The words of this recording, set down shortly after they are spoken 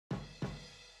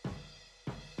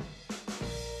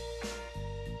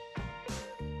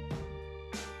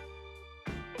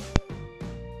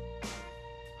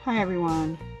Hi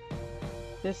everyone,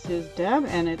 this is Deb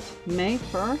and it's May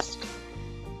 1st,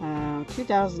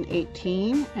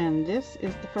 2018, and this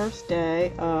is the first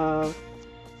day of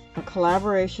a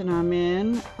collaboration I'm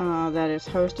in that is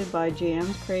hosted by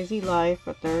JansCrazyLife,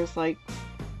 but there's like,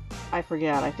 I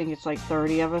forget, I think it's like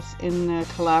 30 of us in the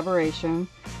collaboration.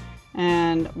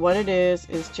 And what it is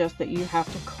just that you have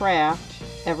to craft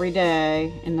every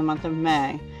day in the month of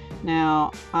May.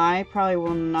 Now, I probably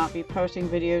will not be posting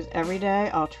videos every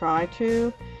day. I'll try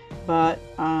to, but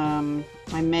I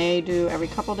may do every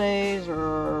couple days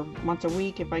or once a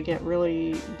week if I get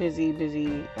really busy,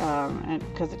 and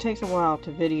because it takes a while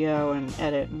to video and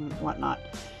edit and whatnot.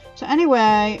 So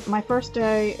anyway, my first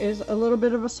day is a little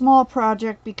bit of a small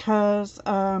project because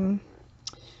well,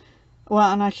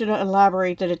 and I should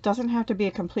elaborate that it doesn't have to be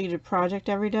a completed project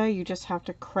every day. You just have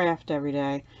to craft every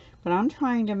day. But I'm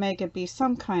trying to make it be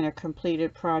some kind of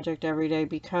completed project every day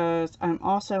because I'm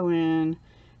also in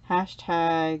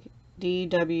hashtag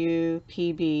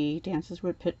DWPB, Dances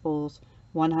with Pitbulls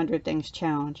 100 Things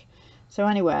Challenge. So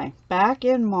anyway, back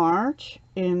in March,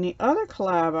 in the other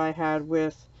collab I had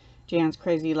with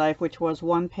JansCrazyLife, which was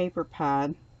one paper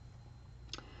pad,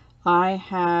 I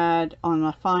had on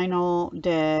the final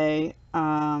day,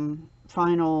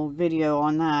 final video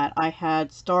on that, I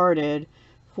had started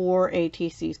 4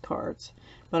 ATC's cards,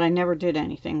 but I never did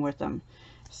anything with them.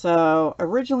 So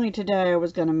originally today I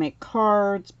was going to make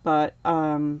cards, but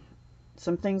some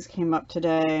things came up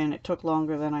today and it took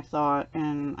longer than I thought,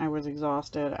 and I was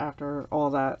exhausted after all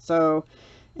that. So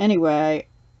anyway,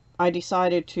 I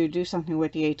decided to do something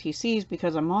with the ATCs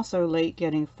because I'm also late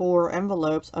getting 4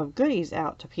 envelopes of goodies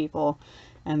out to people,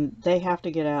 and they have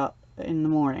to get out in the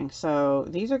morning. So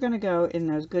these are going to go in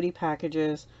those goodie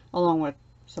packages along with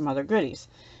some other goodies.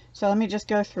 So let me just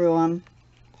go through them.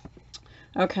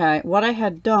 Okay, what I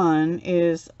had done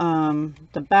is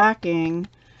the backing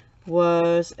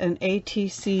was an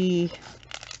ATC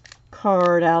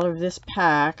card out of this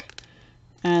pack.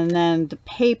 And then the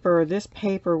paper, this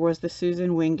paper was the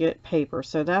Susan Wingate paper.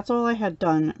 So that's all I had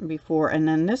done before. And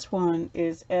then this one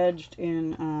is edged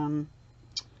in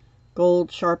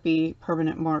gold Sharpie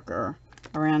permanent marker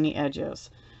around the edges.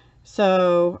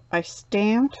 So I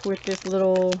stamped with this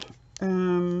little,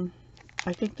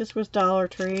 I think this was Dollar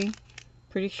Tree,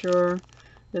 pretty sure.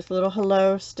 This little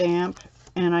hello stamp.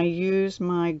 And I used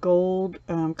my gold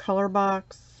color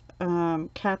box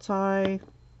cat's eye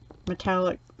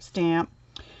metallic stamp.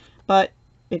 But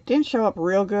it didn't show up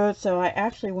real good, so I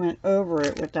actually went over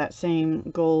it with that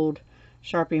same gold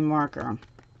Sharpie marker.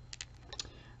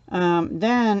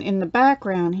 Then in the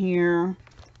background here,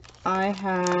 I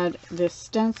had this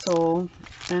stencil,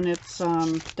 and it's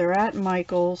they're at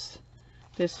Michael's.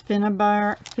 This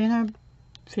Finnabear,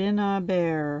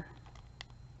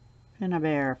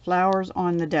 Flowers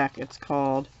on the Deck, it's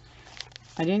called.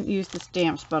 I didn't use the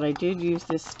stamps, but I did use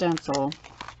this stencil,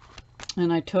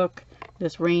 and I took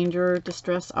this Ranger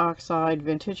Distress Oxide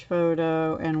vintage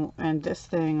photo, and this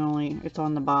thing, only it's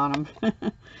on the bottom.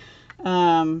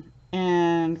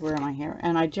 And where am I here?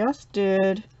 And I just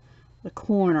did the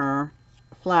corner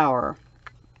flower.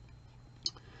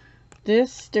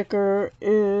 This sticker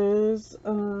is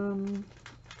from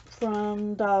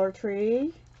Dollar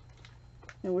Tree.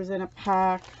 It was in a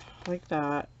pack like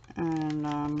that,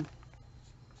 and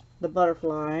the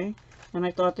butterfly, and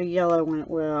I thought the yellow went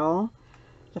well.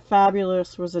 The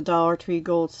Fabulous was a Dollar Tree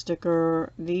gold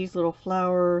sticker. These little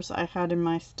flowers I had in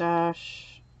my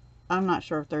stash. I'm not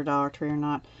sure if they're Dollar Tree or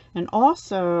not. And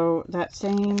also, that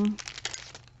same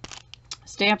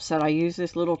stamp set, I used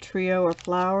this little trio of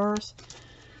flowers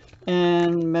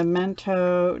and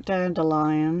Memento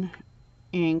Dandelion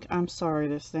ink. I'm sorry,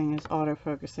 this thing is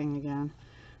auto-focusing again.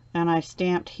 And I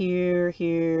stamped here,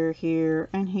 here, here,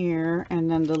 and here.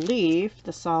 And then the leaf,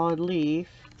 the solid leaf,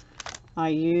 I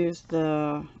used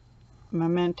the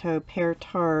Memento Pear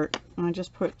Tart, and I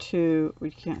just put 2.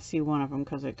 We can't see one of them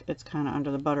because it's kind of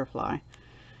under the butterfly.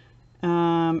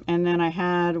 And then I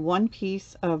had one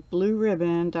piece of blue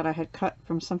ribbon that I had cut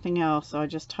from something else, so I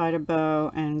just tied a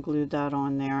bow and glued that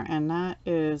on there, and that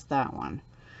is that one.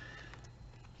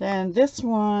 Then this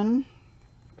one,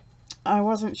 I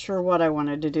wasn't sure what I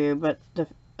wanted to do, but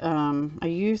I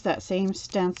used that same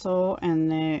stencil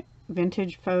and the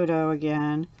vintage photo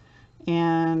again.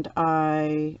 And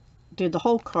I did the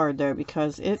whole card there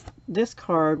because this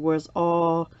card was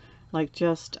all like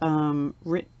just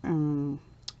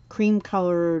cream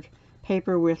colored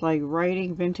paper with like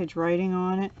writing, vintage writing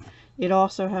on it. It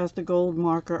also has the gold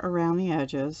marker around the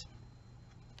edges.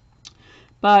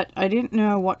 But I didn't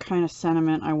know what kind of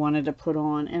sentiment I wanted to put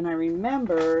on, and I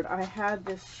remembered I had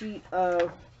this sheet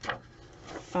of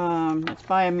It's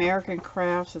by American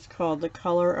Crafts. It's called The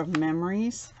Color of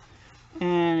Memories.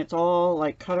 And it's all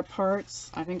like cut aparts.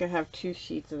 I think I have 2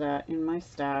 sheets of that in my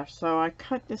stash. So I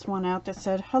cut this one out that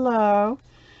said hello.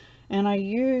 And I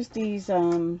used these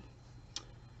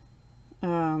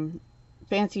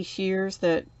fancy shears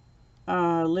that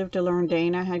Live to Learn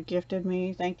Dana had gifted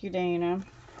me. Thank you, Dana.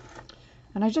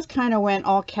 And I just kind of went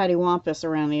all cattywampus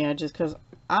around the edges because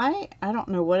I don't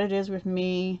know what it is with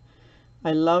me.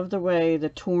 I love the way the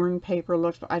torn paper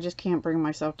looks, but I just can't bring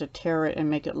myself to tear it and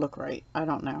make it look right. I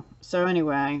don't know. So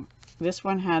anyway, this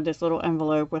one had this little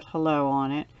envelope with hello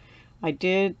on it. I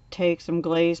did take some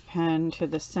glazed pen to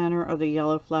the center of the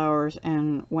yellow flowers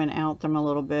and went out them a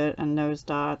little bit, and those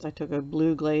dots, I took a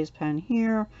blue glazed pen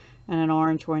here and an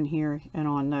orange one here and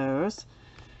on those.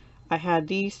 I had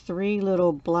these 3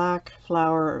 little black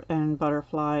flower and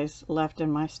butterflies left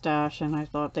in my stash, and I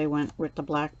thought they went with the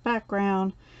black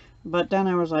background. But then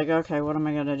I was like, okay, what am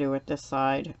I going to do with this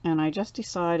side? And I just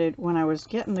decided when I was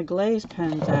getting the glaze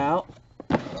pens out,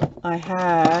 I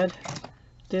had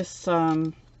this,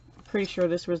 pretty sure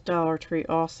this was Dollar Tree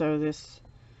also. This,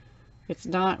 it's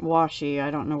not washi. I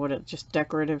don't know what it's, just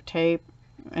decorative tape.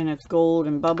 And it's gold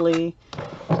and bubbly.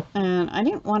 And I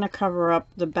didn't want to cover up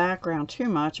the background too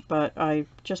much, but I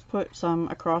just put some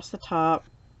across the top.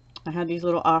 I had these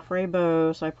little offray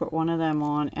bows, so I put one of them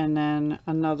on, and then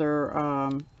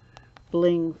another,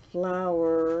 bling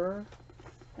flower,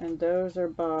 and those are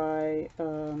by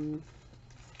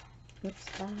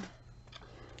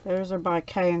those are by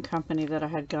K & Company that I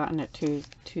had gotten at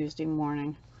Tuesday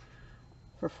morning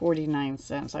for 49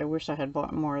 cents. I wish I had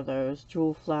bought more of those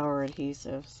jewel flower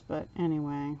adhesives, but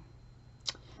anyway,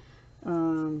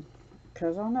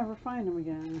 because I'll never find them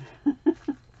again.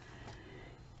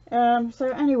 So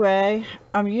anyway,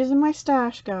 I'm using my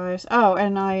stash, guys. Oh,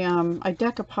 and I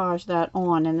decoupaged that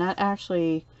on, and that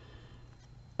actually,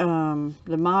 the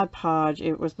Mod Podge,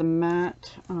 it was the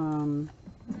matte,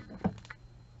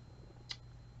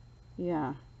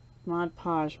 yeah, Mod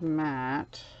Podge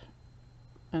matte,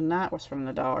 and that was from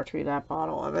the Dollar Tree, that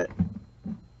bottle of it,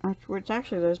 which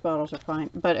actually those bottles are fine.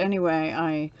 But anyway,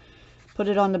 I put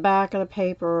it on the back of the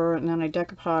paper, and then I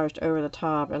decoupaged over the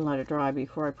top and let it dry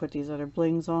before I put these other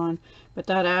blings on. But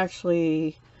that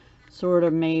actually sort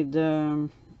of made the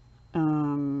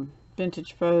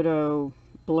vintage photo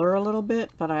blur a little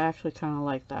bit, but I actually kind of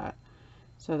like that.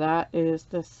 So that is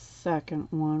the second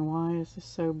one. Why is this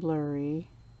so blurry?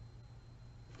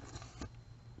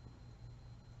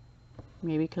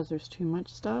 Maybe because there's too much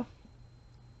stuff?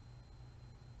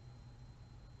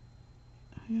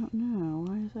 I don't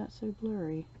know. Why is that so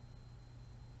blurry?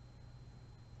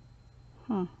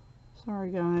 Huh.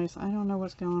 Sorry guys. I don't know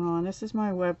what's going on. This is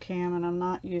my webcam and I'm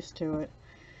not used to it.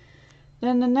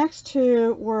 Then the next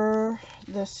 2 were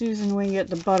the Susan Wingate,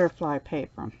 the butterfly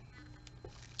paper.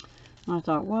 I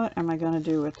thought, what am I going to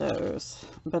do with those?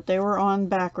 But they were on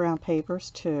background papers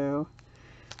too.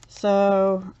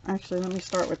 So, actually let me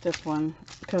start with this one,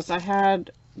 because I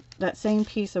had that same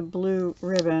piece of blue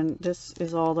ribbon. This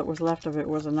is all that was left of it,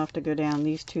 was enough to go down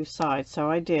these 2 sides,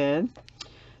 so I did.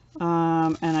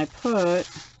 And I put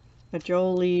a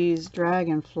Jolie's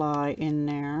Dragonfly in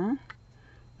there,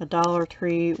 a Dollar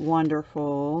Tree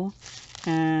Wonderful,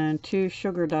 and 2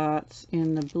 sugar dots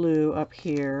in the blue up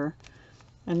here.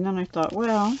 And then I thought,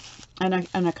 well, and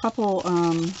a couple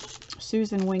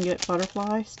Susan Wingate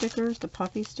butterfly stickers, the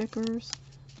puffy stickers.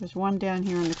 There's one down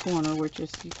here in the corner, which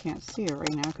is, you can't see it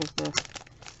right now because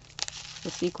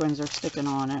the sequins are sticking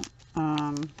on it.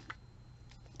 I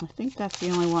think that's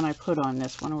the only one I put on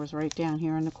this one. It was right down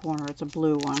here in the corner. It's a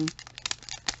blue one.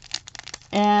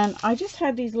 And I just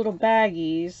had these little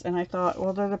baggies, and I thought,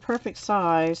 well, they're the perfect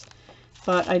size,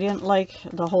 but I didn't like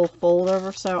the whole fold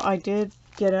over, so I did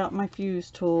get out my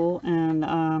fuse tool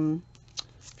and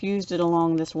fused it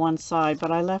along this one side,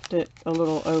 but I left it a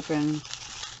little open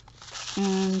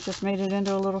and just made it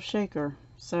into a little shaker.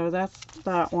 So that's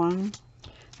that one.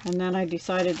 And then I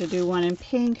decided to do one in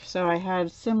pink, so I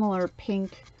had similar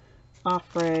pink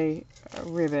offray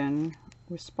ribbon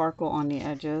with sparkle on the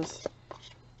edges.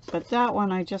 But that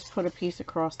one I just put a piece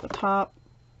across the top.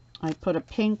 I put a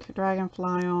pink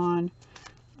dragonfly on,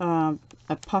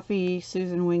 a puffy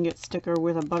Susan Wingate sticker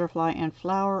with a butterfly and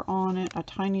flower on it, a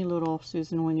tiny little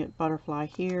Susan Wingate butterfly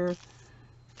here,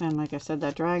 and like I said,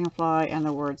 that dragonfly and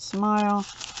the word smile.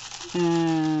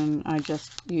 And I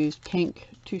just used pink,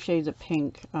 2 shades of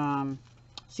pink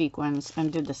sequins,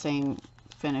 and did the same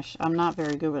finish. I'm not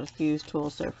very good with a fuse tool,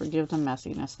 so forgive the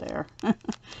messiness there.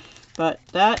 But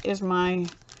that is my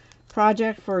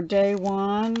project for day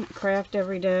 1, craft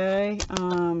every day.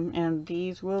 And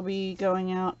these will be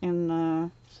going out in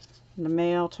the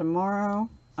mail tomorrow.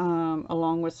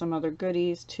 along with some other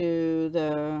goodies to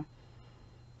the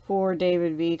 4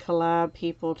 David V collab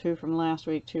people, 2 from last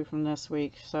week, 2 from this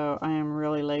week. So I am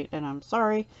really late and I'm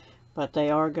sorry, but they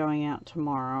are going out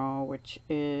tomorrow, which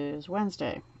is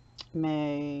Wednesday,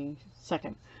 May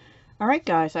 2nd. Alright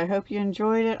guys, I hope you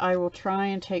enjoyed it. I will try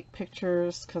and take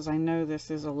pictures because I know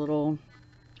this is a little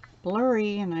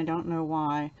blurry and I don't know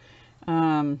why.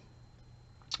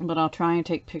 But I'll try and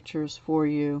take pictures for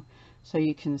you so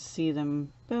you can see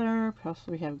them better. Plus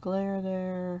we have glare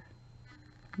there.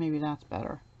 Maybe that's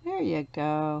better. There you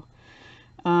go.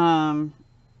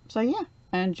 So yeah,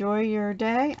 enjoy your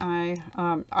day.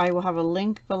 I will have a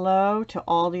link below to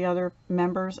all the other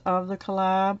members of the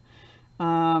collab.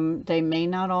 They may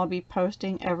not all be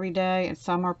posting every day, and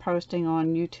some are posting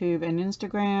on YouTube and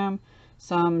Instagram,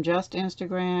 some just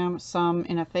Instagram, some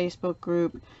in a Facebook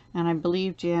group, and I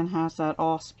believe Jan has that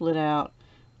all split out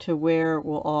to where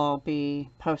we'll all be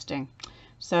posting.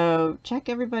 So check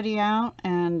everybody out,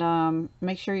 and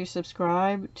make sure you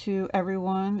subscribe to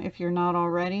everyone if you're not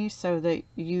already, so that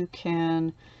you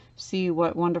can see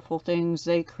what wonderful things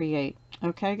they create.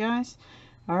 Okay guys?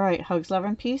 Alright, hugs, love,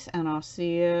 and peace, and I'll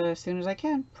see you as soon as I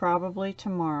can, probably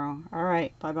tomorrow.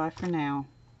 Alright, bye bye for now.